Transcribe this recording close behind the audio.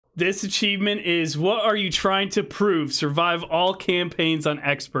This achievement is, what are you trying to prove? Survive all campaigns on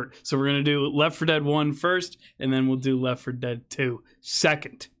expert. So we're going to do Left 4 Dead 1 first, and then we'll do Left 4 Dead 2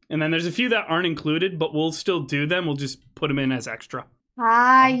 second. And then there's a few that aren't included, but we'll still do them. We'll just put them in as extra.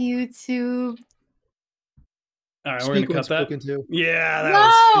 Hi, YouTube. All right, we're going to cut that. Too. Yeah, that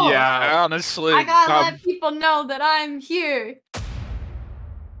was... Yeah, honestly. I gotta let people know that I'm here.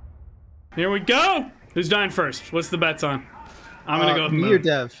 Here we go. Who's dying first? What's the bets on? I'm going to go with Moon. Me or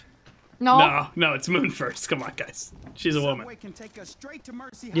Dev? No. No, it's Moon first. Come on, guys. She's a woman.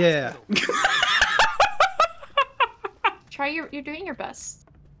 Yeah. Try you're doing your best.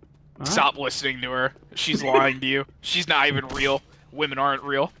 Stop listening to her. She's lying to you. She's not even real. Women aren't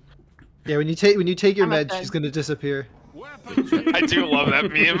real. Yeah, when you take your meds, she's gonna disappear. I do love that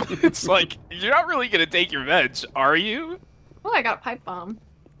meme. It's like, you're not really gonna take your meds, are you? Oh, I got a pipe bomb.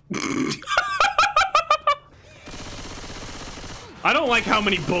 I don't like how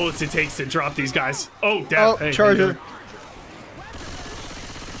many bullets it takes to drop these guys. Oh, Dev. Oh, hey, Charger.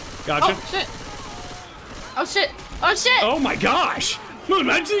 Gotcha. Oh, shit. Oh, shit. Oh, shit. Oh, my gosh. Moon,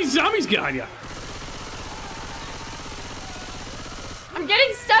 imagine these zombies get on you. I'm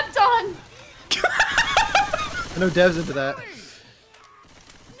getting stepped on. I know Dev's into that.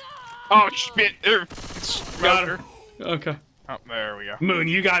 Oh, shit. Got her. Okay. Oh, there we go. Moon,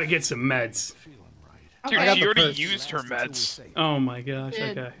 you gotta get some meds. Dude, Okay. she already used her meds. Oh, my gosh.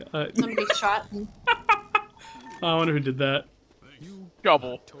 Did. Okay. Somebody shot me. I wonder who did that.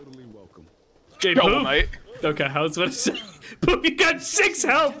 Double. Okay, Double Boom. night. Okay, I was about to say. Boom, you got 6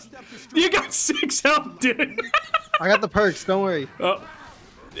 health. You got 6 health, dude. I got the perks, don't worry. Oh.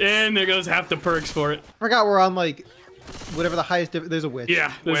 And there goes half the perks for it. I forgot we're on, like, whatever the highest... There's a witch.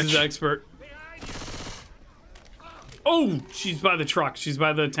 Yeah, this Witch. is expert. Oh, she's by the truck. She's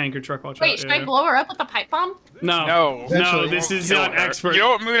by the tanker truck. Watch Wait, out. should I blow her up with a pipe bomb? No. No. No, this is Kill not her. expert. You know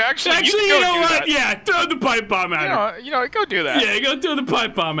what, Moon? Actually, Actually, you you know can go do what? that. Yeah, throw the pipe bomb at her. You know, go do that. Yeah, go throw the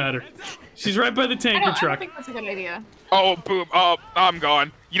pipe bomb at her. She's right by the I tanker don't truck. think that's a good idea. Oh, boom. Oh, I'm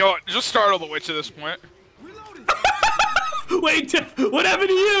gone. You know what? Just startle the witch at this point. Wait, what happened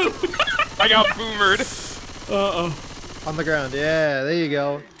to you? I got boomered. Uh-oh. On the ground. Yeah, there you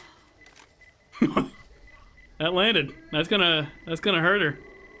go. That landed. That's gonna hurt her.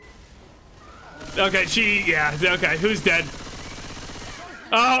 Okay, okay, who's dead?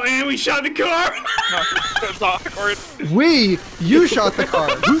 Oh, and we shot the car! That's awkward. You shot the car.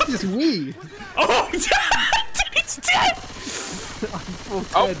 Who's this we? Oh, it's dead! I'm full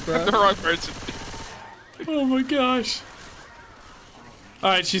Oh, dead, bro. the wrong person. Oh my gosh.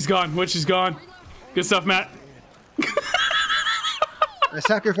 Alright, she's gone. Witch is gone. Good stuff, Matt. I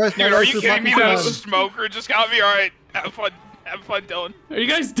sacrificed my Dude, are life you for kidding me? fucking That fun. smoker just got me. All right, have fun, Dylan. Are you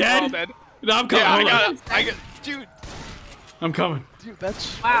guys We're all dead? dead. No, I'm coming. Yeah, Hold on. I got, dude. I'm coming. Dude,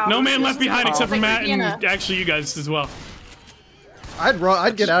 that's. Wow. No man left behind except for Like Matt and Indiana. actually you guys as well. I'd run.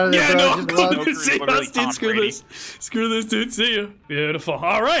 I'd get out of there, Yeah, bro. no, I'm Just cool. run. See Literally us, dude. Tom Screw Brady. this. Screw this, dude. See ya. Beautiful.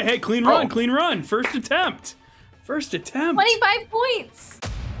 All right. Hey, clean run. Oh. Clean run. First attempt. First attempt. 25 points.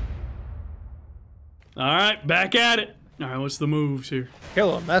 All right. Back at it. All right. What's the moves here?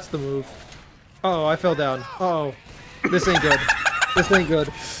 Kill him. That's the move. Oh, I fell down. Oh, this ain't good. This ain't good.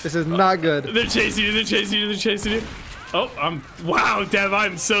 This is not good. They're chasing you. They're chasing you. They're chasing you. Oh, wow, Dev.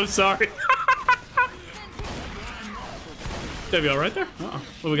 I'm so sorry. Dev, you all right there? Uh-oh.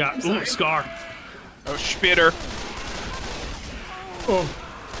 What do we got? Ooh, Scar. Oh, Spitter.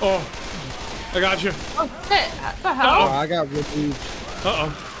 Oh. I got you. Oh shit! What the Oh, hell? I got removed.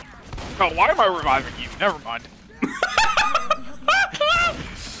 Uh-oh. Oh, why am I reviving you? Never mind.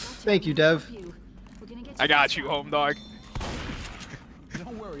 Thank you, Dev. I got you, home dog.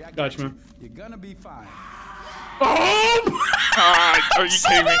 Don't worry, I Got you, man. You're gonna be fine. Oh! Are you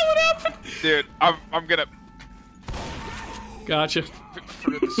kidding me? What happened? Dude, I'm gonna, Gotcha.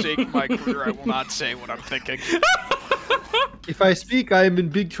 for the sake of my career, I will not say what I'm thinking. If I speak, I am in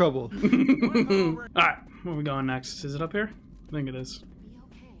big trouble. Alright, where are we going next? Is it up here? I think it is.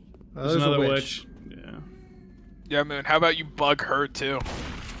 There's There's a another witch. witch. Yeah. Yeah, Moon, how about you bug her too?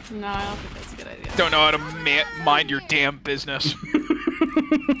 No, I don't think that's a good idea. Don't know how to mind your damn business.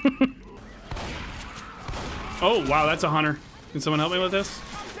 Oh, wow, that's a hunter. Can someone help me with this?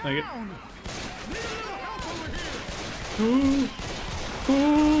 Like it. Ooh.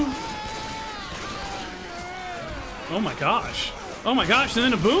 Ooh. Oh my gosh. Oh my gosh, and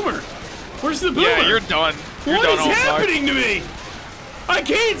then a boomer. Where's the boomer? Yeah, you're done. You're What done, is home dog. happening to me? I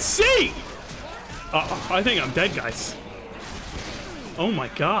can't see. I think I'm dead, guys. Oh my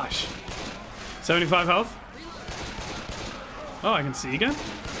gosh. 75 health. Oh, I can see again.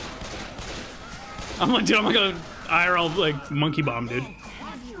 I'm like, dude, I'm like a IRL like monkey bomb, dude.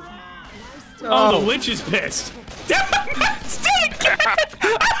 Oh, the witch is pissed.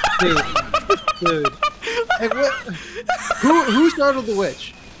 Dude. Hey, what? Who startled the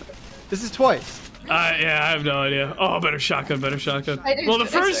witch? This is twice. Yeah, I have no idea. Oh, better shotgun, better shotgun. Well, the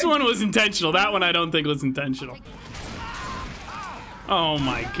first one was intentional. That one I don't think was intentional. Oh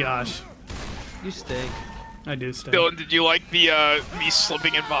my gosh. You stink. I do stink. Dylan, did you like the me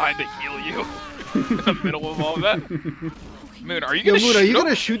slipping in behind to heal you in the middle of all of that? Moon, are you Yo, gonna Moon, shoot are you him?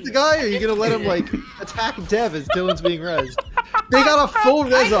 gonna shoot the guy, or are you gonna let him like attack Dev as Dylan's being rezzed? They got a full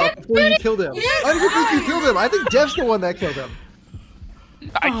res up before you killed him. I don't think you killed him. I think Dev's the one that killed him.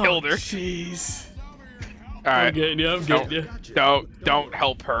 I killed her. Jeez. All right. I'm getting you. I'm getting you. Don't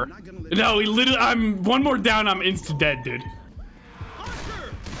help her. No, he literally. I'm one more down. I'm insta dead, dude.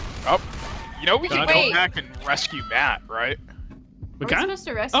 Oh, you know we can Gotcha. go back and rescue Matt, right? We Are we can? supposed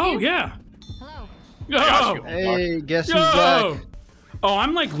to rescue? Oh yeah. Hello. got Yo. you. Hey, guess who's Yo. back? Oh,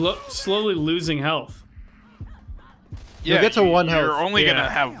 I'm like slowly losing health. Yeah, get to one You're health. only Yeah. gonna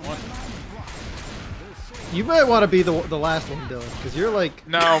have one. You might want to be the last one, Dylan, because you're like.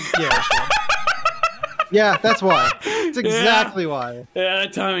 No. Yeah. Sure. Yeah, that's why. It's exactly why. Yeah,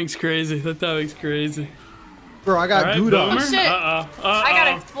 that timing's crazy. That timing's crazy. Bro, I got All right, gooed Boomer. on. Oh, shit. Uh-oh. Uh-oh. I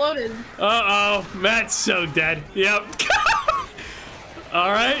got exploded. Uh-oh. Matt's so dead. Yep.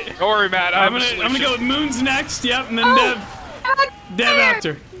 All right. Don't worry, Matt. I'm gonna go with Moon's next. Yep, and then Dev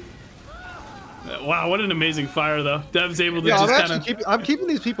after. Wow, what an amazing fire though. Dev's able to Yeah, just kind of I'm keeping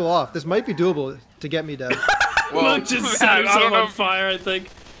these people off. This might be doable to get me, Dev. Well, just set Matt, I himself don't know. on fire, I think.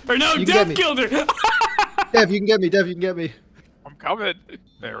 Or no, You can Dev get me. killed her. Dev, you can get me. Dev, you can get me. I'm coming.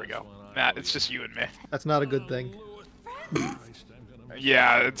 There we go. Matt, it's just you and me. That's not a good thing.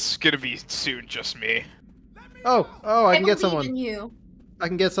 Yeah, it's gonna be soon just me. Oh, I can get believe someone. in you. I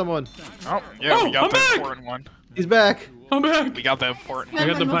can get someone. Oh, yeah, Oh, we got I'm the back! important one. He's back. I'm back. We got the important I one.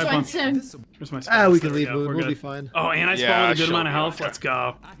 got the We'll pipe join bomb. soon. Where's my Ah, spells? we There can leave. go. We'll We're be good. fine. Oh, and I spawned Yeah, with a good she'll amount of be health. okay. Let's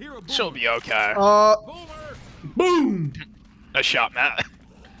go. She'll be okay. Boom. Nice shot, Matt.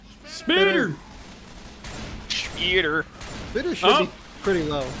 Speeder. Cheater. Bitter should Oh. be pretty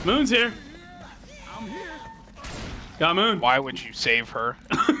low. Moon's here. Got Moon. Why would you save her?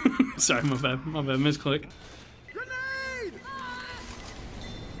 Sorry, my bad. My bad. Misclick.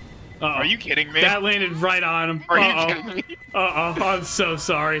 Uh-oh. Are you kidding me? That landed right on him. Are you Uh-oh. kidding me? Uh-oh. I'm so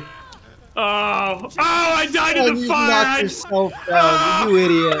sorry. Oh. Oh, I died in the you fire. knocked yourself down, you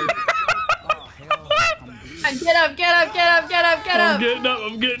idiot. Get up, get up, get up, get up, get I'm up. getting up.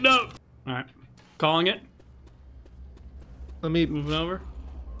 I'm getting up. All right. Calling it. Let me Moving over.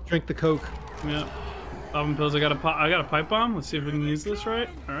 drink the Coke. Yeah. Oven pills. I got a pipe bomb. Let's see if we can use this right.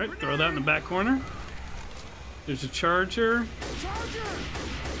 All right. Throw that in the back corner. There's a charger.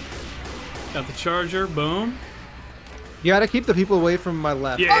 Got the charger. Boom. You gotta keep the people away from my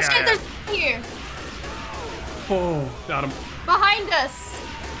left. Yeah. Oh shit, there's here. Oh, got him. Behind us.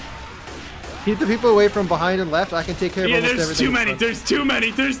 Keep the people away from behind and left. I can take care of Yeah, almost there's everything. too many. There's too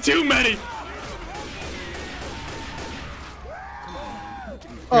many. There's too many.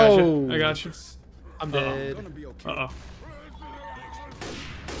 Oh, I got you. I'm dead. Uh-oh.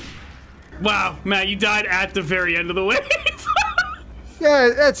 Wow, Matt, you died at the very end of the wave. Yeah,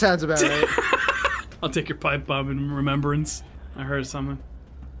 that sounds about right. I'll take your pipe bomb in remembrance. I heard something.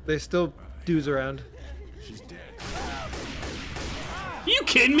 They still dudes around. You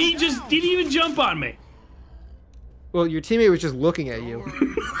kidding me? Just didn't even jump on me. Well, your teammate was just looking at you.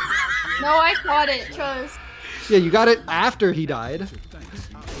 No, I caught it, trust. Yeah, you got it after he died.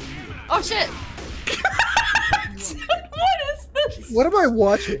 Oh shit. What is this? What am I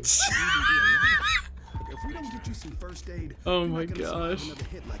watching? If we don't get you some first aid, Oh my you're not gonna survive gosh. another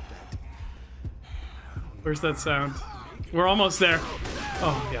hit like that. Where's that sound? We're almost there.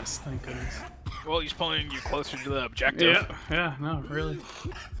 Oh, yes, thank goodness. Well, he's pulling you closer to the objective. Yeah, no, really.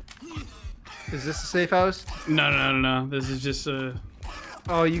 Is this a safe house? No. This is just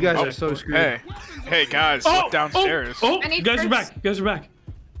Oh, you guys are so screwed. Hey guys, look downstairs. Oh, I you need guys are first- back. You guys are back.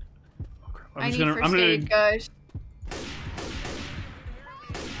 Oh, crap. I need first aid, guys.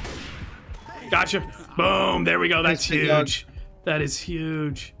 Gotcha. Boom. There we go. That's Nice big dog. huge. That is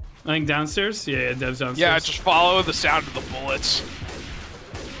huge. I think downstairs? Yeah, Dev's downstairs. Yeah, just follow the sound of the bullets.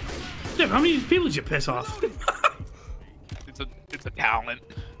 Dev, how many people did you piss off? It's a talent.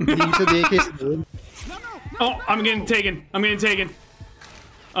 You said the AK's good. Oh, I'm getting taken.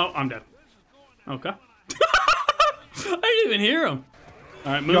 Oh, I'm dead. Okay. I didn't even hear him.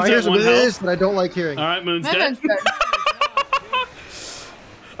 All right, No, I Moon's hear at some one of this health. that I don't like hearing. All right, Moon's My dead. man's dead.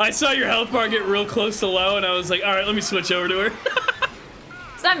 I saw your health bar get real close to low, and I was like, all right, let me switch over to her.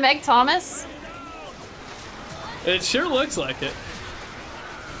 Is that Meg Thomas? It sure looks like it.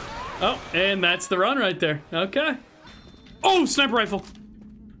 Oh, and that's the run right there. Okay. Oh, sniper rifle.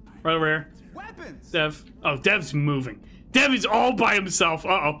 Right over here. Weapons. Dev. Oh, Dev's moving. Dev is all by himself.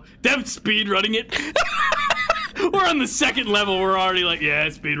 Uh-oh. Dev's speed running it. We're on the second level. We're already like, yeah,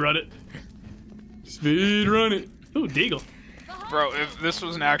 speed run it. Speed run it. Ooh, Deagle. Bro, if this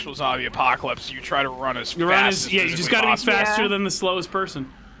was an actual zombie apocalypse, you try to run as fast as yeah, you just gotta be faster than the slowest person.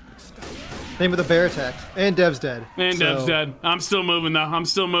 Name of the bear attack. And Dev's dead. And so. Dev's dead. I'm still moving, though. I'm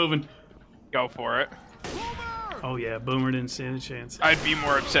still moving. Go for it. Oh, yeah. Boomer didn't stand a chance. I'd be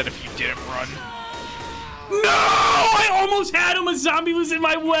more upset if you didn't run. No! I almost had him. A zombie was in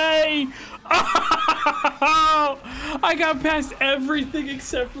my way. Oh, I got past everything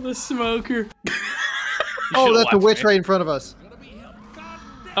except for the smoker. Oh, that's a witch right in front of us.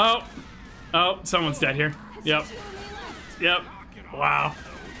 Oh. Oh, someone's dead here. Yep. Yep. Wow.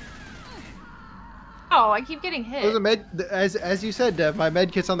 Oh, I keep getting hit. There's a med, as you said, Dev. My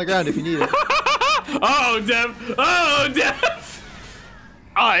med kit's on the ground if you need it. Oh, Dev. Oh, Dev.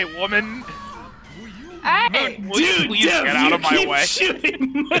 Hi, woman. Hey! Will you Dude, please Dev, get out you of my keep way?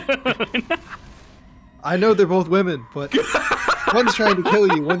 shooting. I know they're both women, but one's trying to kill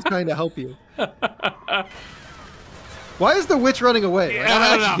you, one's trying to help you. Why is the witch running away? Like, I'm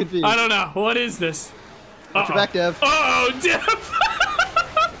actually confused. I don't know. What is this? Watch your back, Dev. Uh-oh, Dev.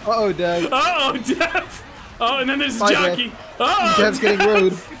 Uh-oh, Dev. Uh-oh, Dev. Oh, and then there's Bye, Jockey. Dev. Uh-oh, Dev's getting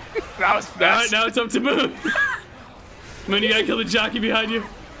rode. That was All right, fast. now it's up to Moon. Moon, you gotta kill the jockey behind you.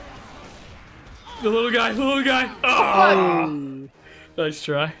 The little guy, Oh, Oh. nice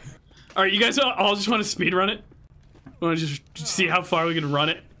try. All right, you guys all just want to speed run it? Want to just see how far we can run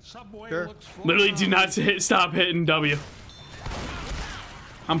it? Sure. Literally, do not stop hitting W.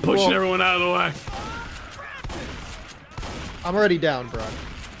 I'm pushing Well- everyone out of the way. I'm already down, bro.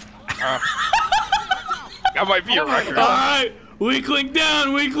 That might be a record. All right, weak link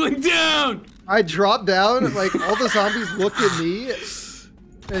down, weak link down. I dropped down, like, all the zombies looked at me,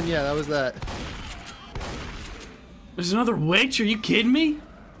 and yeah, that was that. There's another witch? Are you kidding me?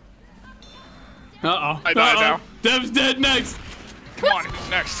 Uh-oh. I died now. Dev's dead next. Come on, who's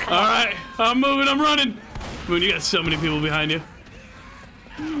next? Come All on. right, I'm moving, I'm running. Moon, you got so many people behind you.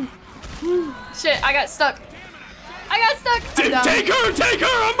 Shit, I got stuck. I got stuck. I'm down. Take her,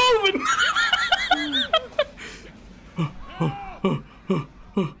 I'm moving.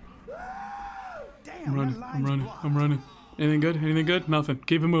 I'm running. Anything good? Nothing.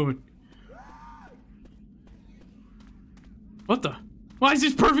 Keep it moving. What the? Why is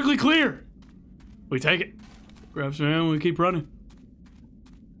this perfectly clear? We take it. Grab some ammo, we keep running.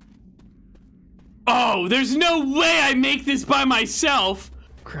 Oh, there's no way I make this by myself.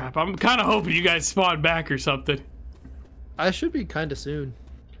 Crap, I'm kind of hoping you guys spawn back or something. I should be kind of soon.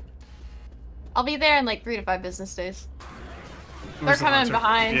 I'll be there in like 3 to 5 business days. They're Where's the coming hunter?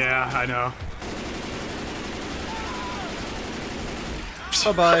 behind. Yeah, I know.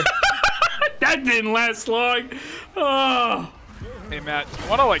 Bye-bye. That didn't last long. Oh, Hey, Matt, you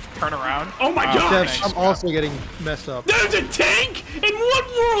want to, like, turn around? oh my Dev, gosh. I'm also getting messed up. There's a tank? In what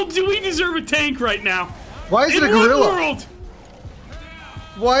world do we deserve a tank right now? Why is it In a gorilla? what world?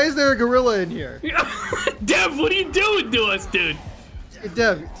 Why is there a gorilla in here? Dev, what are you doing to us, dude? Hey,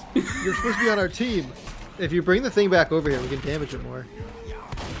 Dev, you're supposed to be on our team. If you bring the thing back over here, we can damage it more.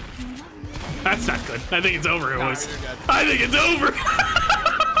 That's not good. I think it's over, boys. I think it's over.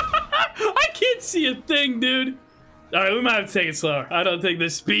 I can't see a thing, dude. All right, we might have to take it slower. I don't think the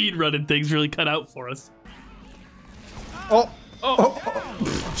speed running thing's really cut out for us. Oh,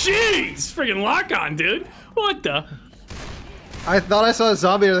 Jeez, freaking lock on, dude. What the? I thought I saw a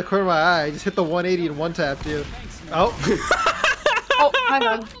zombie out of the corner of my eye. I just hit the 180 and one tap, dude. Oh. Oh, my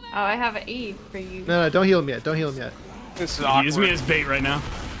bad. Oh, I have an E for you. No, don't heal him yet. Don't heal him yet. This is awkward. Use me as bait right now.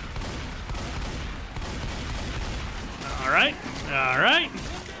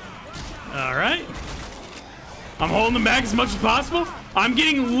 All right. I'm holding them back as much as possible. I'm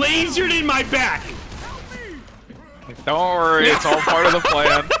getting lasered in my back. Don't worry, it's all part of the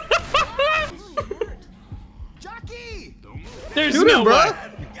plan. Jockey! There's Shoot no him, bro. way.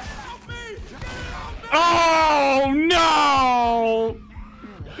 Oh no!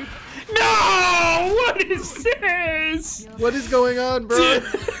 No! What is this? What is going on, bro?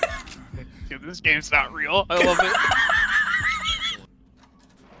 Dude, this game's not real. I love it.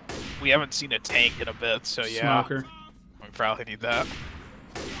 We haven't seen a tank in a bit, so yeah. Smoker. We probably need that.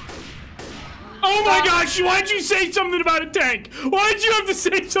 Oh my gosh! Why'd you say something about a tank? Why'd you have to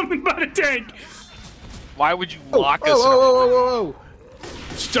say something about a tank? Why would you lock us in a... Whoa.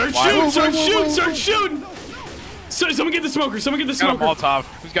 Start Why- shooting! Whoa, Start whoa, whoa, shooting! whoa, Start whoa. shooting! So, someone get the smoker! Someone get the Got a smoker! Molotov.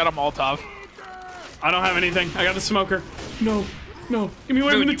 Who's got a Molotov? I don't have anything. I got the smoker. No. No. Give me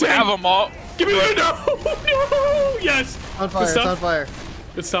away from Moon, the you have tank. them all. Give me away. No. No. Yes. On fire, it's on fire.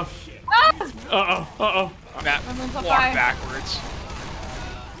 Good stuff. Ah! Uh-oh. Matt, Everyone's on walk fire. backwards.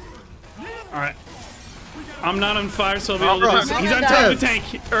 All right. I'm not on fire, so I'll be able to bro. do. He's on top of the tank,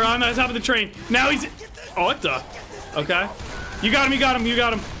 or on the top of the train. Now he's. Oh, what the? Okay. You got him. You got him. You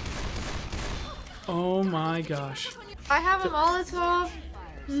got him. Oh my gosh. I have a Molotov.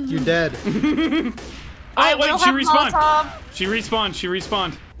 You're dead. I Oh wait, will she have respawned. Molotov. She respawned. She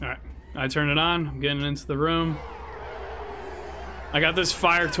respawned. All right. I turn it on. I'm getting into the room. I got this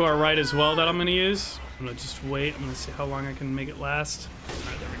fire to our right as well that I'm gonna use. I'm gonna just wait. I'm gonna see how long I can make it last. All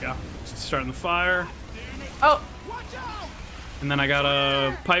right, there we go. Just starting the fire. Oh, And then I got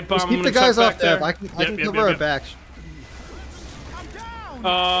a pipe bomb. Just I'm keep the gonna guys chuck off back there. Dev. I can cover our backs.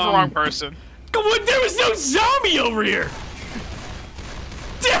 Wrong person. Come on, there was no zombie over here.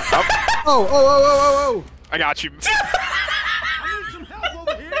 Oh. I got you.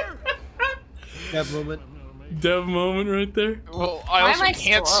 Dev moment. Dev moment right there. Well, I Why also am I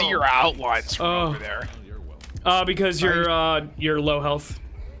can't slow? see your outlines from Oh. over there. Because you're low health.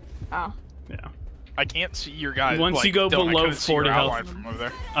 oh. Yeah. I can't see your guys. Once like, you go Dylan, I below couldn't see your 40 health. outline from over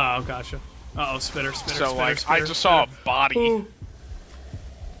there. Oh, gotcha. Uh oh, spitter. So like, I just saw a body. Oh.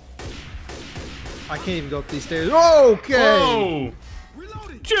 I can't even go up these stairs. Okay. Oh.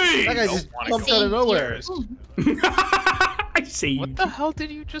 Gee. That guy Don't just wanna jumped go out of nowhere. upstairs. I see. What the hell did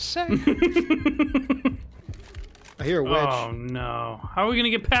you just say? I hear a witch. Oh no. How are we gonna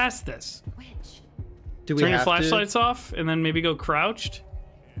get past this? Do we Turn your have flashlights off and then maybe go crouched?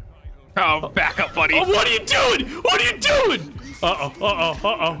 Oh, back up, buddy. Oh, what are you doing? What are you doing? Uh-oh, uh-oh,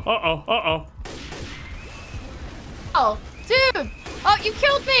 uh-oh, uh-oh, uh-oh. Oh, dude! Oh, you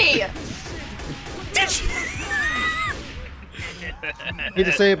killed me! Did you? To? Hate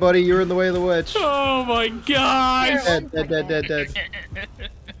to say it, buddy. You're in the way of the witch. Oh my gosh. Dead.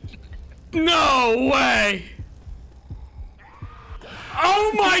 No way.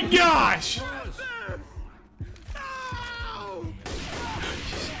 Oh my gosh.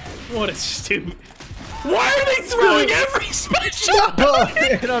 What a stupid. Why are they throwing every special? Oh,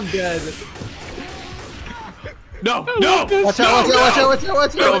 man, I'm dead. No. Watch out!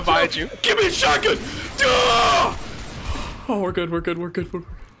 Go behind you. Give me a shotgun. Ah! Oh, we're good. You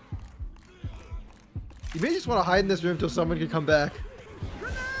may just want to hide in this room till someone can come back.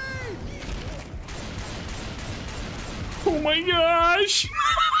 Oh my gosh.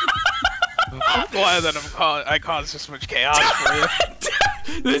 I'm glad that I caused this much chaos for you.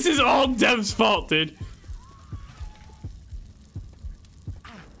 This is all Dev's fault, dude.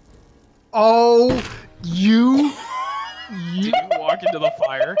 Oh, you Did you walk into the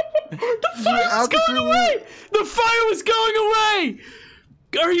fire? The fire was going away! The fire was going away!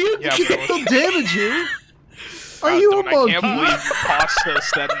 Are you kidding? It'll damage you. Are you a Don't, I monkey? can't believe you cost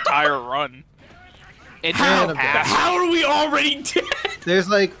us that entire run. And How? you passed. How are we already dead? There's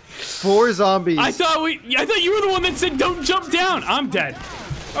like 4 zombies. I thought you were the one that said don't jump down. I'm dead.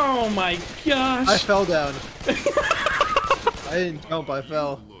 Oh my gosh. I fell down. I didn't jump, I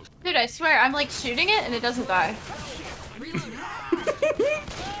fell. Dude, I swear, I'm like shooting it and it doesn't die.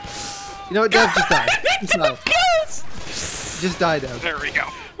 You know what, Dev? Just die. Just die. Yes! Just die, Dev. There we go.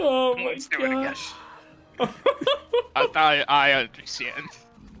 Oh my Let's do it again. gosh. I understand.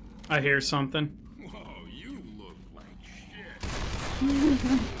 I hear something.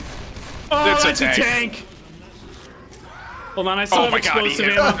 Oh, That's a that's a tank. Hold on, I still Oh have my god, he explosive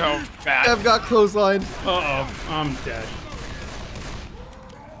hit ammo. so bad. Dev got clotheslined. Uh-oh, I'm dead.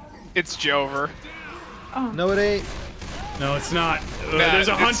 It's Jover. No, it ain't. No, it's not. Nah, There's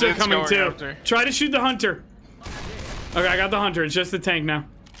a hunter it's coming going too. after. Try to shoot the hunter. Okay, I got the hunter. It's just the tank now.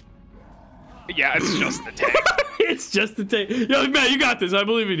 Yeah, it's just the tank. It's just the tank. Yo, man, you got this. I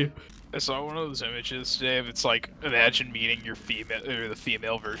believe in you. I saw one of those images today. It's like, imagine meeting your female, or the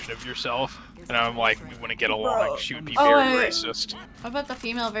female version of yourself, and I'm like, we want to get along. She would be Oh, very wait. racist. What about the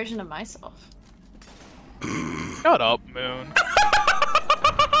female version of myself? Shut up, Moon.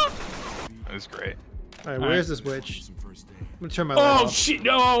 That was great. Alright, where's this witch? I'm gonna turn my Oh light off. shit!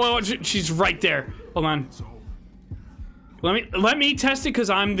 Oh, she's right there. Hold on. Let me test it because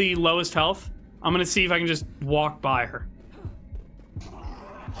I'm the lowest health. I'm gonna see if I can just walk by her.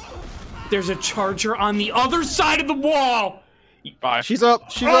 There's a charger on the other side of the wall. Bye. She's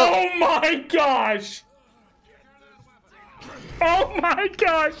up. She's up. Oh my gosh! Oh my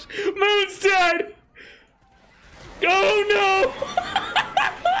gosh! Moon's dead! Oh no!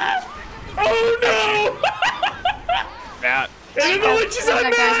 Oh no! Matt. And then the witch is on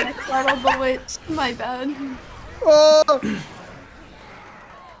That guy Matt! startled the witch. My bad. Oh!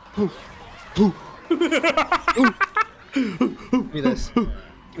 Give me this. Give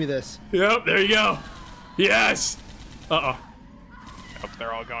me this. Yep, there you go. Yes. Uh-oh. Oh,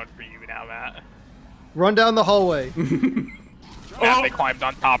 they're all going for you now, Matt. Run down the hallway. Matt, they climbed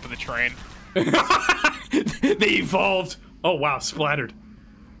on top of the train. They evolved. Oh, wow, splattered.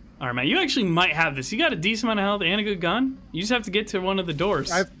 All right, man, you actually might have this. You got a decent amount of health and a good gun. You just have to get to one of the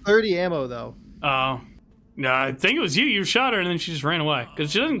doors. I have 30 ammo, though. Oh. No, I think it was you. You shot her and then she just ran away.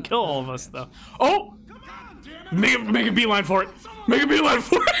 Because she doesn't kill all of us, though. Oh! Make a beeline for it. Make a beeline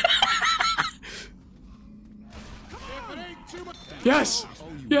for it. Yes!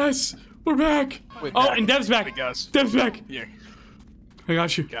 Yes! We're back! Wait, Oh, Matt, and Dev's back. I guess. Dev's back. Yeah. I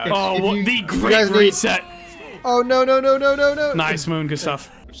got you. Guys. Oh, If well, you- the you great guys need- reset. Oh, no, no, no, no, no, no. Nice, Moon. Good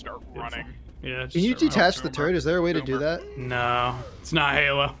stuff. Start running. Yeah. just Can you start detach the Boomer. turret? Is there a way to do that? running. No, it's not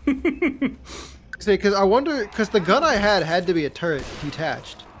Halo. Because I wonder, because the gun I had to be a turret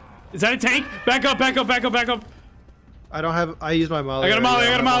detached. Is that a tank? Back up, back up, back up, back up. I don't have, I use my molly. I got a molly, I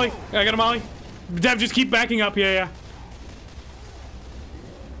already. got a molly. I got a molly. Dev, just keep backing up. Yeah, yeah.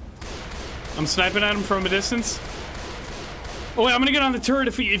 I'm sniping at him from a distance. Oh, wait, I'm gonna get on the turret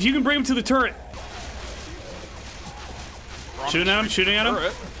if you can bring him to the turret. Shooting at him, shooting at him.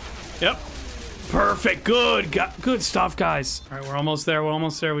 Turret. Yep. Perfect. Good. Good stuff, guys. All right, we're almost there. We're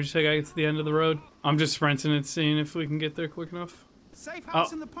almost there. We just gotta get to the end of the road. I'm just sprinting and seeing if we can get there quick enough. Safe Oh,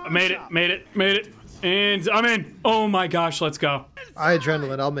 house in the I pawn made it. shop. Made it. Made it. And I'm in. Oh my gosh, let's go. I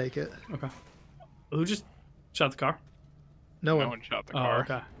adrenaline, I'll make it. Okay. Who just shot the car? No No one. one shot the Oh, car.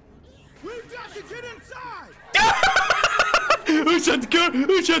 okay. We've got to get inside. Who shot the car?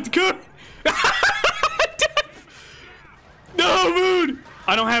 Who shot the car? No, Moon!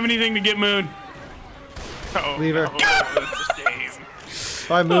 I don't have anything to get Moon. Oh, Leave her. no, that's a shame.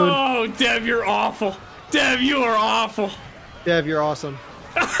 Bye, Moon. Oh, Dev, you're awful. Dev, you are awful. Dev, you're awesome.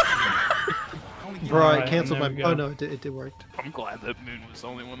 Bro, I Alright, canceled there my. we go. Oh no, it did work. I'm glad that Moon was the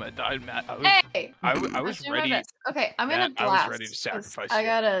only one that died, Matt. Hey! I was let's do my ready. best. Okay, I'm Matt, gonna I was blast. ready to 'cause sacrifice I you.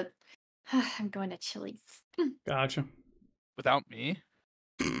 gotta. I'm going to Chili's. Gotcha. Without me,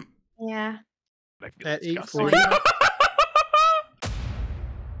 Yeah. I feel At disgusting. 8:40.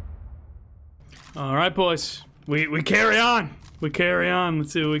 All right, boys. We carry on. We carry on.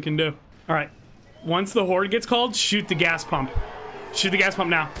 Let's see what we can do. All right. Once the horde gets called, shoot the gas pump. Shoot the gas pump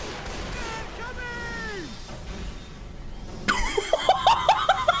now.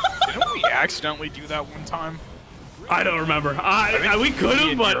 Didn't we accidentally do that one time? I don't remember. think We could me have,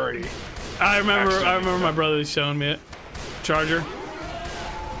 and but Jordy I remember accidentally my brother was showing me it. Charger.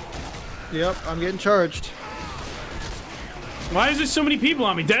 Yep, I'm getting charged. Why is there so many people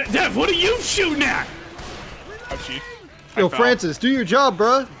on me? Dev, what are you shooting at? Ouchie. Yo, I fell. Francis, do your job,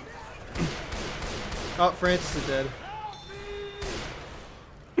 bruh. Oh, Francis is dead.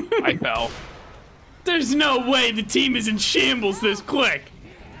 I fell. There's no way the team is in shambles this quick.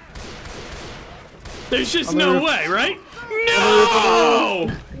 There's just On the no roof. way, right? No!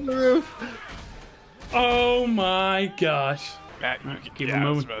 On the roof. Oh my gosh. Matt, you, Alright, keep it yeah, I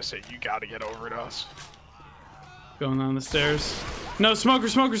was moving. about to say, you gotta get over to us. Going down the stairs. No, smoker,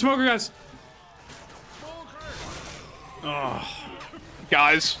 guys. Oh,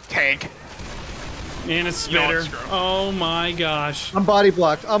 Guys, tank. and a You know spitter. what's wrong. Oh my gosh. I'm body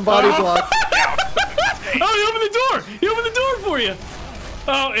blocked. I'm body blocked. Oh, he opened the door! He opened the door for you!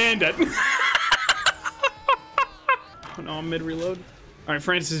 Oh, and dead. Oh no, I'm mid-reload. Alright,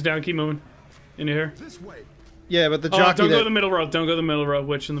 Francis is down. Keep moving. Into here. This way. Yeah, but the Oh, jockey don't go that the middle row. Don't go the middle row.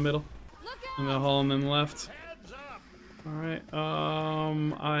 Witch in the middle. In the hall and then left. Alright,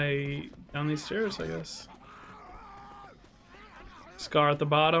 I... Down these stairs, I guess. Scar at the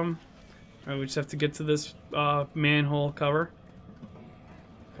bottom. Alright, we just have to get to this, manhole cover.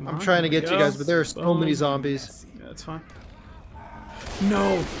 Come I'm on, trying to here we get to you go. guys, but there are so many Boom. zombies. Yeah, that's fine.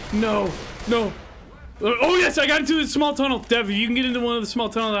 No! No! No! Oh yes, I got into the small tunnel. Dev, you can get into one of the small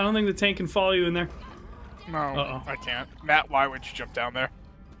tunnels. I don't think the tank can follow you in there. No, Uh-oh. I can't. Matt, why would you jump down there?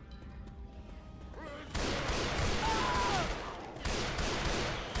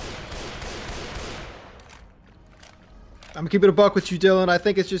 I'm keeping a buck with you, Dylan. I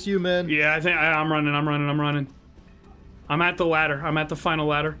think it's just you, man. Yeah, I think I'm running. I'm at the ladder. I'm at the final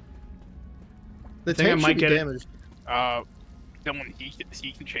ladder. The think I tank might should be get it. damaged. Dylan,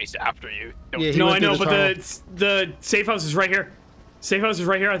 he can chase after you. Don't Yeah, do he No, went I through know, the but the safe house is right here. Safe house is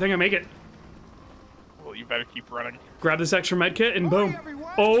right here. I think I make it. Well, you better keep running. Grab this extra med kit and boom.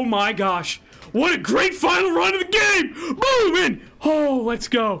 Oh my gosh. What a great final run of the game. Boom in. Oh, let's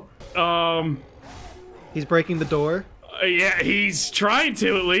go. He's breaking the door. Yeah, he's trying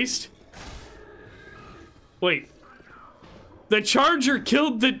to at least. Wait. The charger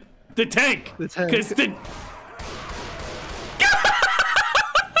killed the tank. The tank. 'Cause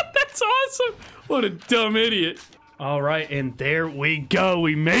What a dumb idiot. All right, and there we go.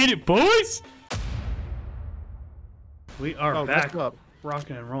 We made it, boys. We are back,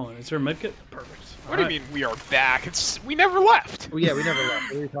 rocking and rolling. Is there a medkit? Perfect. What do you mean we are back? We never left. Oh, yeah, we never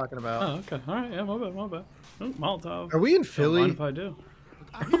left. What are you talking about? Oh, okay. All right. Yeah, my bad. My bad. Oh, Molotov. Are we in Don't Philly? mind if I do.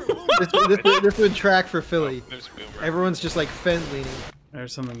 This would track for Philly. There's a boomer. Everyone's just like fence leaning.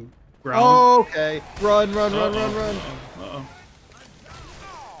 There's something growling. Oh, okay. Run, run, run, run, run. Uh-oh.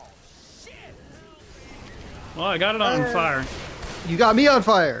 Well, I got it on fire. You got me on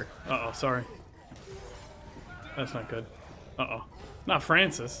fire. Uh-oh, sorry. That's not good. Uh-oh. Not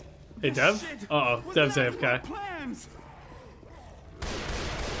Francis. Hey, Dev? Uh-oh, Dev's AFK.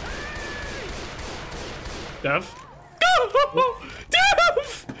 Dev? Go!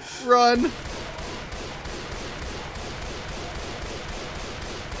 Dev! Run.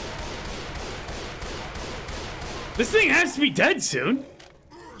 This thing has to be dead soon.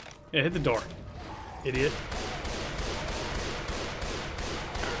 Yeah, hit the door. Idiot.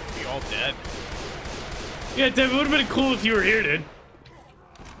 We all dead. Yeah, Dev, it would have been cool if you were here, dude.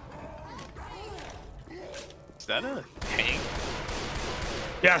 Is that a tank?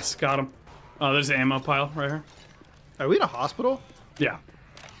 Yes, got him. Oh, there's an ammo pile right here. Are we in a hospital? Yeah.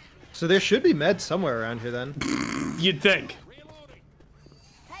 So there should be meds somewhere around here then. You'd think.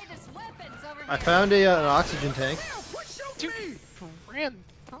 I found an oxygen tank. Dude, ran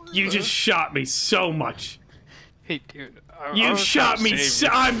You just shot me so much. Hey, dude. You shot me.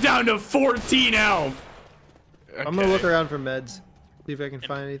 I'm down to 14 health. Okay. I'm gonna look around for meds. See if I can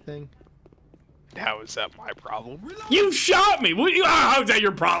find anything. How is that my problem? You shot me. How's that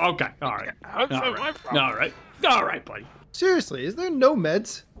your problem? Okay. All right. How's that All my right. problem? All right. All right, buddy. Seriously, is there no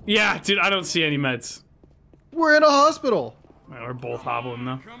meds? Yeah, dude, I don't see any meds. We're in a hospital. Well, we're both hobbling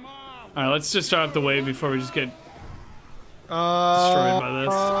though. All right, let's just start up the wave before we just get destroyed by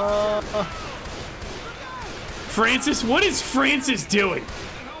this. Francis, what is Francis doing?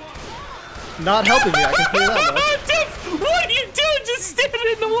 Not helping me. I can hear that much. Dude, what are you doing? Just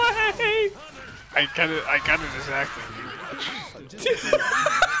standing in the way. I kind of exactly.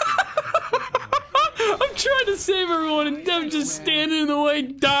 I'm trying to save everyone, and Dev just standing in the way,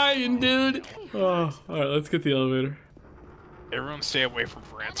 dying, dude. Oh, all right, let's get the elevator. Everyone, stay away from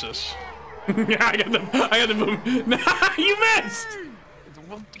Francis. Yeah, I got the boom. Nah, you missed.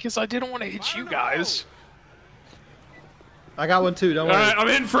 Well, because I didn't want to hit you guys. I got one too. Don't All worry. right, I'm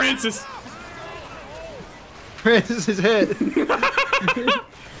hitting Francis. Francis is hit. Got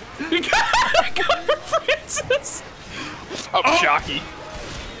Francis. Oh, Jockey.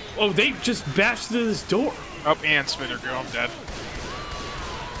 Oh, they just bashed through this door. Oh, and Spinner go. I'm dead.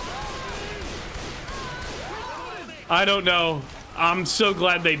 I don't know. I'm so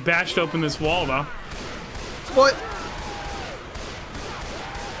glad they bashed open this wall, though. What?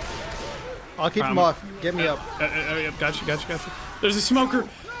 I'll keep him off. Get me up. Yep, gotcha. There's a smoker.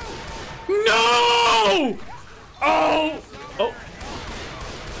 No! Oh! Oh!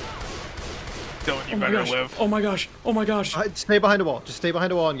 Dylan, you Oh my better gosh. live. Oh my gosh. Oh my gosh. Stay behind the wall. Just stay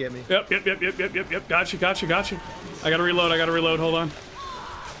behind the wall and get me. Yep. Gotcha. I gotta reload. Hold on.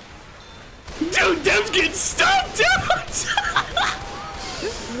 Dude, Dev's getting stuck, dude!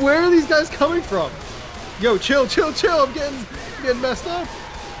 Where are these guys coming from? Yo, chill. I'm getting messed up.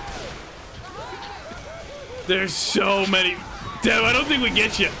 There's so many. Dev, I don't think we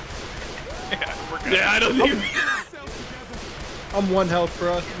get you. Yeah, we're good. Yeah, I don't think. I'm 1 health,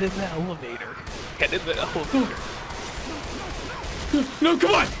 bro. Get in the elevator. Get in the elevator. No,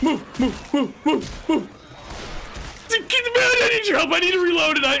 come on! Move! Get the man! I need your help! I need to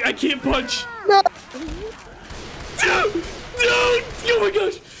reload it! I can't punch! No! Dude! Oh my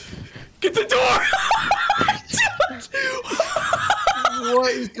gosh! Get the door!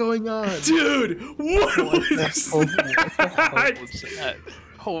 What is going on? Dude! What was that?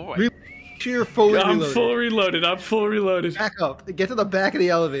 Oh my. You're fully reloaded. I'm full reloaded. Back up. Get to the back of the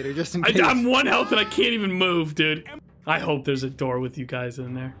elevator just in case. I'm 1 health and I can't even move, dude. I hope there's a door with you guys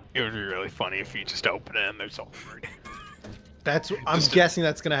in there. It would be really funny if you just open it and there's a horde. I'm guessing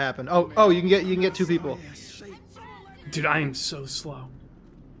that's gonna happen. Oh, you can get 2 people. Dude, I am so slow.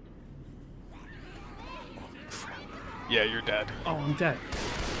 Yeah, you're dead. Oh, I'm dead.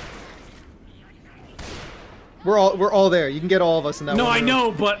 We're all there. You can get all of us in that. No, one I room.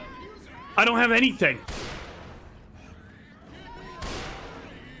 know, but I don't have anything.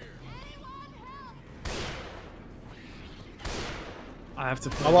 I have to.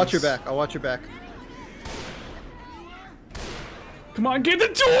 I'll watch your back. Come on, get the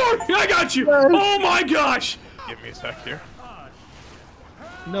door! I got you! Oh my gosh! Give me a sec here.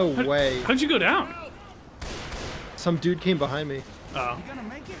 No way. How'd you go down? Some dude came behind me. Oh.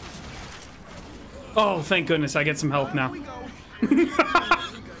 Oh, thank goodness, I get some health now.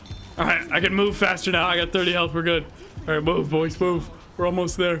 Alright, I can move faster now. I got 30 health, we're good. Alright, move, boys, move. We're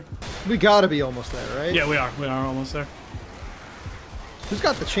almost there. We gotta be almost there, right? Yeah, we are. We are almost there. Who's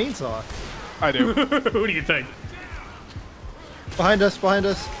got the chainsaw? I do. Who do you think? Behind us, behind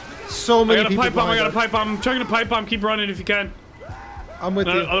us. So many people I got a pipe bomb, I behind got a us. pipe bomb. I'm chugging a pipe bomb. Keep running if you can. I'm with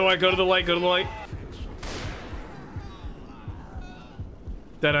you. Otherwise, go to the light, go to the light.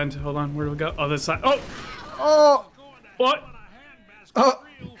 Dead end. Hold on. Where do we go? Oh, this side. Oh! Oh! What? Oh!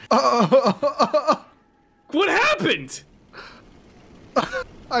 What happened? I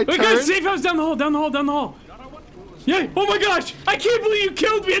We got turned. safe house down the hole, down the hole, down the hole. Yeah. Oh my gosh! I can't believe you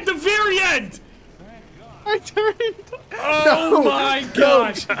killed me at the very end! I turned. Oh No, my no,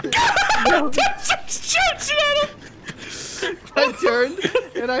 gosh! no. Shoot at him! I turned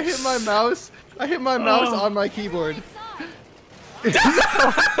and I hit my mouse. I hit my mouse Oh. on my keyboard.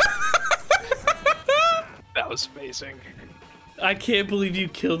 That was amazing. I can't believe you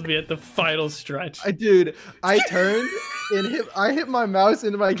killed me at the final stretch. Dude, I turned and I hit my mouse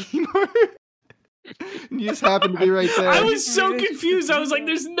into my keyboard. And you just happened to be right there. I was so confused. I was like,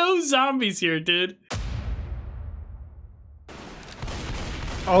 there's no zombies here, dude.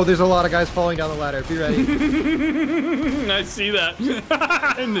 Oh, there's a lot of guys falling down the ladder. Be ready. I see that.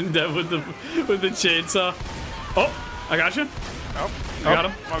 And then Dev with the chainsaw. Oh, I got you. Oh, I got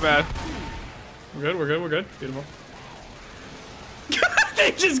him. My bad. We're good, we're good, we're good. Beautiful.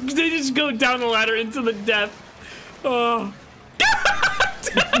 they just go down the ladder into the death. Oh.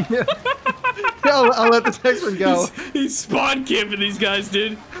 I'll let the next one go. He's spawn camping these guys,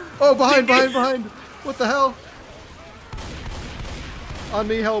 dude. Oh, behind. What the hell? On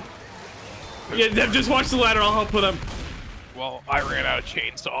me, help. Yeah, Dev, just watch the ladder. I'll help with him. Well, I ran out of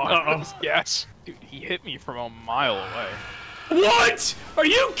chainsaw. Uh-oh. Yes. Dude, he hit me from a mile away. What? Are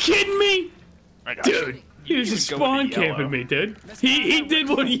you kidding me? I got Dude, you. he was You just would go spawn into yellow. camping me, dude. He did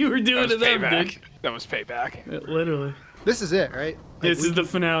what you were That doing was to them, payback. dude. That was payback. Literally. This is it, right? This is the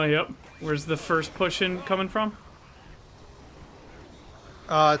finale, yep. Where's the first push-in coming from?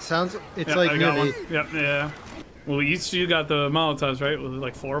 It sounds. It's Yep, like I near got one. me. Yep, yeah. Well, you got the Molotovs, right? Was it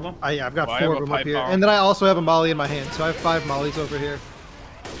like 4 of them? I've got Well, I 4 have of a them up pipe here, bomb. and then I also have a molly in my hand, so I have 5 mollies over here.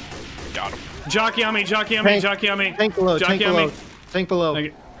 Got him. Jockey on me, jockey on me, Tank- jockey on me. Tank below, Jockey tank on below, me. tank below. Thank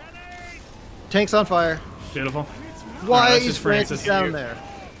you. Tank's on fire. Beautiful. Why Alright, that's is just Francis Francis. down there?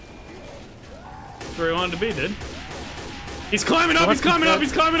 That's where he wanted to be, dude. He's climbing up, he's climbing up,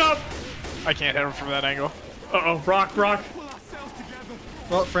 he's climbing up! I can't hit him from that angle. Uh-oh, Brock. Well,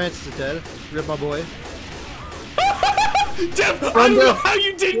 Francis is dead. Rip my boy. Dev, I Run, don't know Dev. how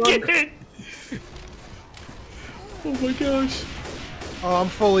you didn't Run. get hit! Oh my gosh. Oh, I'm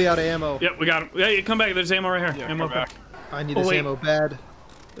fully out of ammo. Yep, we got him. Yeah, come back, there's ammo right here. Yeah, ammo come back. I need Oh, this wait. ammo bad.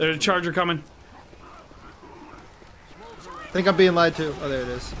 There's a charger coming. I think I'm being lied to. Oh, there it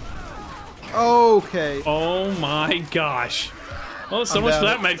is. Okay. Oh my gosh. Well, so much for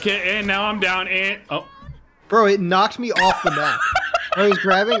that down. med kit, and now I'm down, and... Oh. Bro, it knocked me off the map. I was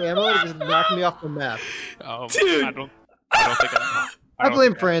grabbing ammo and it just knocked me off the map. Dude. I don't think I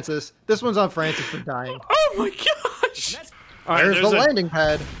blame Francis. This one's on Francis for dying. Oh my gosh! All right, There's the landing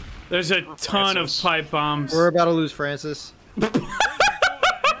pad. There's a ton of Francis. pipe bombs. We're about to lose Francis.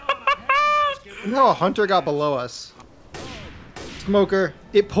 No, a hunter got below us. Smoker,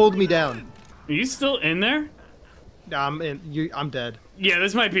 it pulled me down. Are you still in there? I'm dead. Yeah,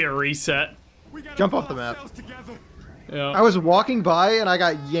 this might be a reset. Jump off the map. Yeah. I was walking by and I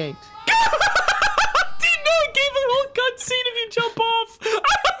got yanked. Didn't know it gave a whole cutscene if you jump off.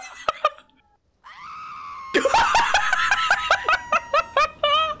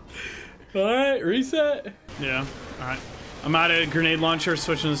 All right, reset. Yeah. All right. I'm out of grenade launcher,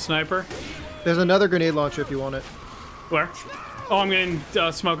 switching to sniper. There's another grenade launcher if you want it. Where? Oh, I'm getting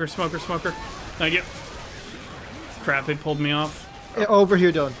smoker. Thank you. Crap, they pulled me off. Yeah, over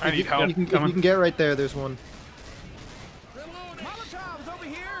here, Dylan. I need help. You can, if Come on. you can get right there, there's one.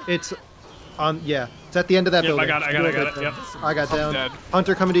 It's on, yeah. It's at the end of that Yep, building. I got it. Yep. I got down. dead.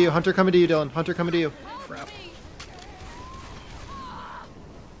 Hunter coming to you. Hunter coming to you, Dylan. Hunter coming to you. Crap.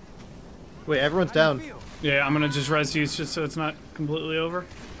 Wait, everyone's down. Yeah, I'm gonna just res you just so it's not completely over.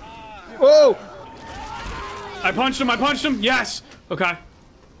 Whoa! I punched him. Yes. Okay.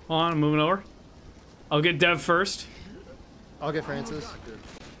 Hold on, I'm moving over. I'll get Dev first. I'll get Francis.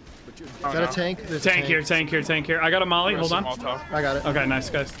 Is that no. a tank? There's a Tank here. I got a molly. Hold on. I got it. Okay, nice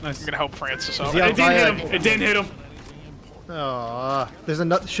guys. I'm Nice. gonna help Francis out. Yeah. It didn't hit him. It didn't hit him. Oh, there's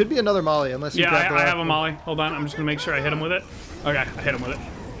another. Should be another molly unless you Yeah, grab the I last have a one. molly. Hold on. I'm just gonna make sure I hit him with it. Okay, I hit him with it.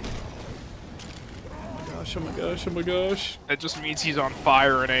 Oh my gosh. That just means he's on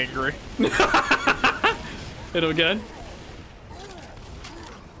fire and angry. Hit him again.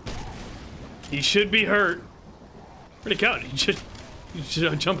 He should be hurt. Where'd he go? He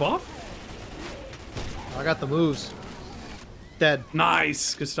should jump off? I got the moves. Dead.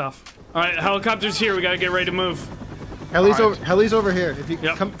 Nice. Good stuff. All right, helicopter's here. We gotta get ready to move. Heli's Alright. Heli's over here. If you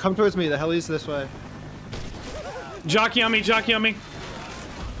Yep. come towards me, the heli's this way. Jockey on me, jockey on me.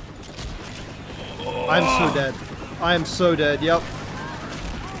 I'm so dead. I am so dead. Yep.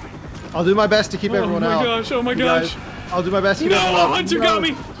 I'll do my best to keep everyone out. Oh my You gosh. guys, I'll do my best to keep No, everyone out. Hunter got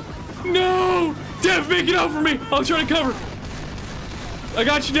me. No. Dev, make it out for me. I'll try to cover. I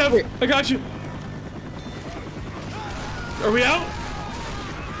got you, Dev. Wait. I got you. Are we out?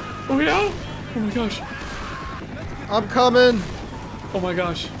 Are we out? Oh my gosh. I'm coming. Oh my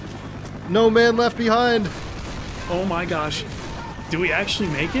gosh. No man left behind. Oh my gosh. Do we actually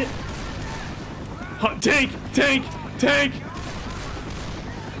make it? Tank! Tank! Tank!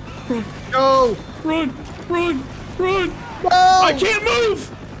 Run! Go. Run! Run! Run! No. I can't move!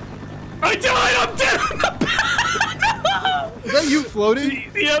 I died! I'm dead! Is that you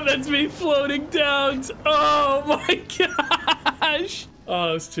floating? Yeah, that's me floating down. Oh my gosh!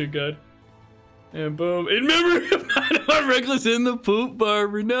 Oh, that's too good. And boom. In memory of Reckless in the poop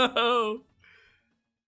barber. No!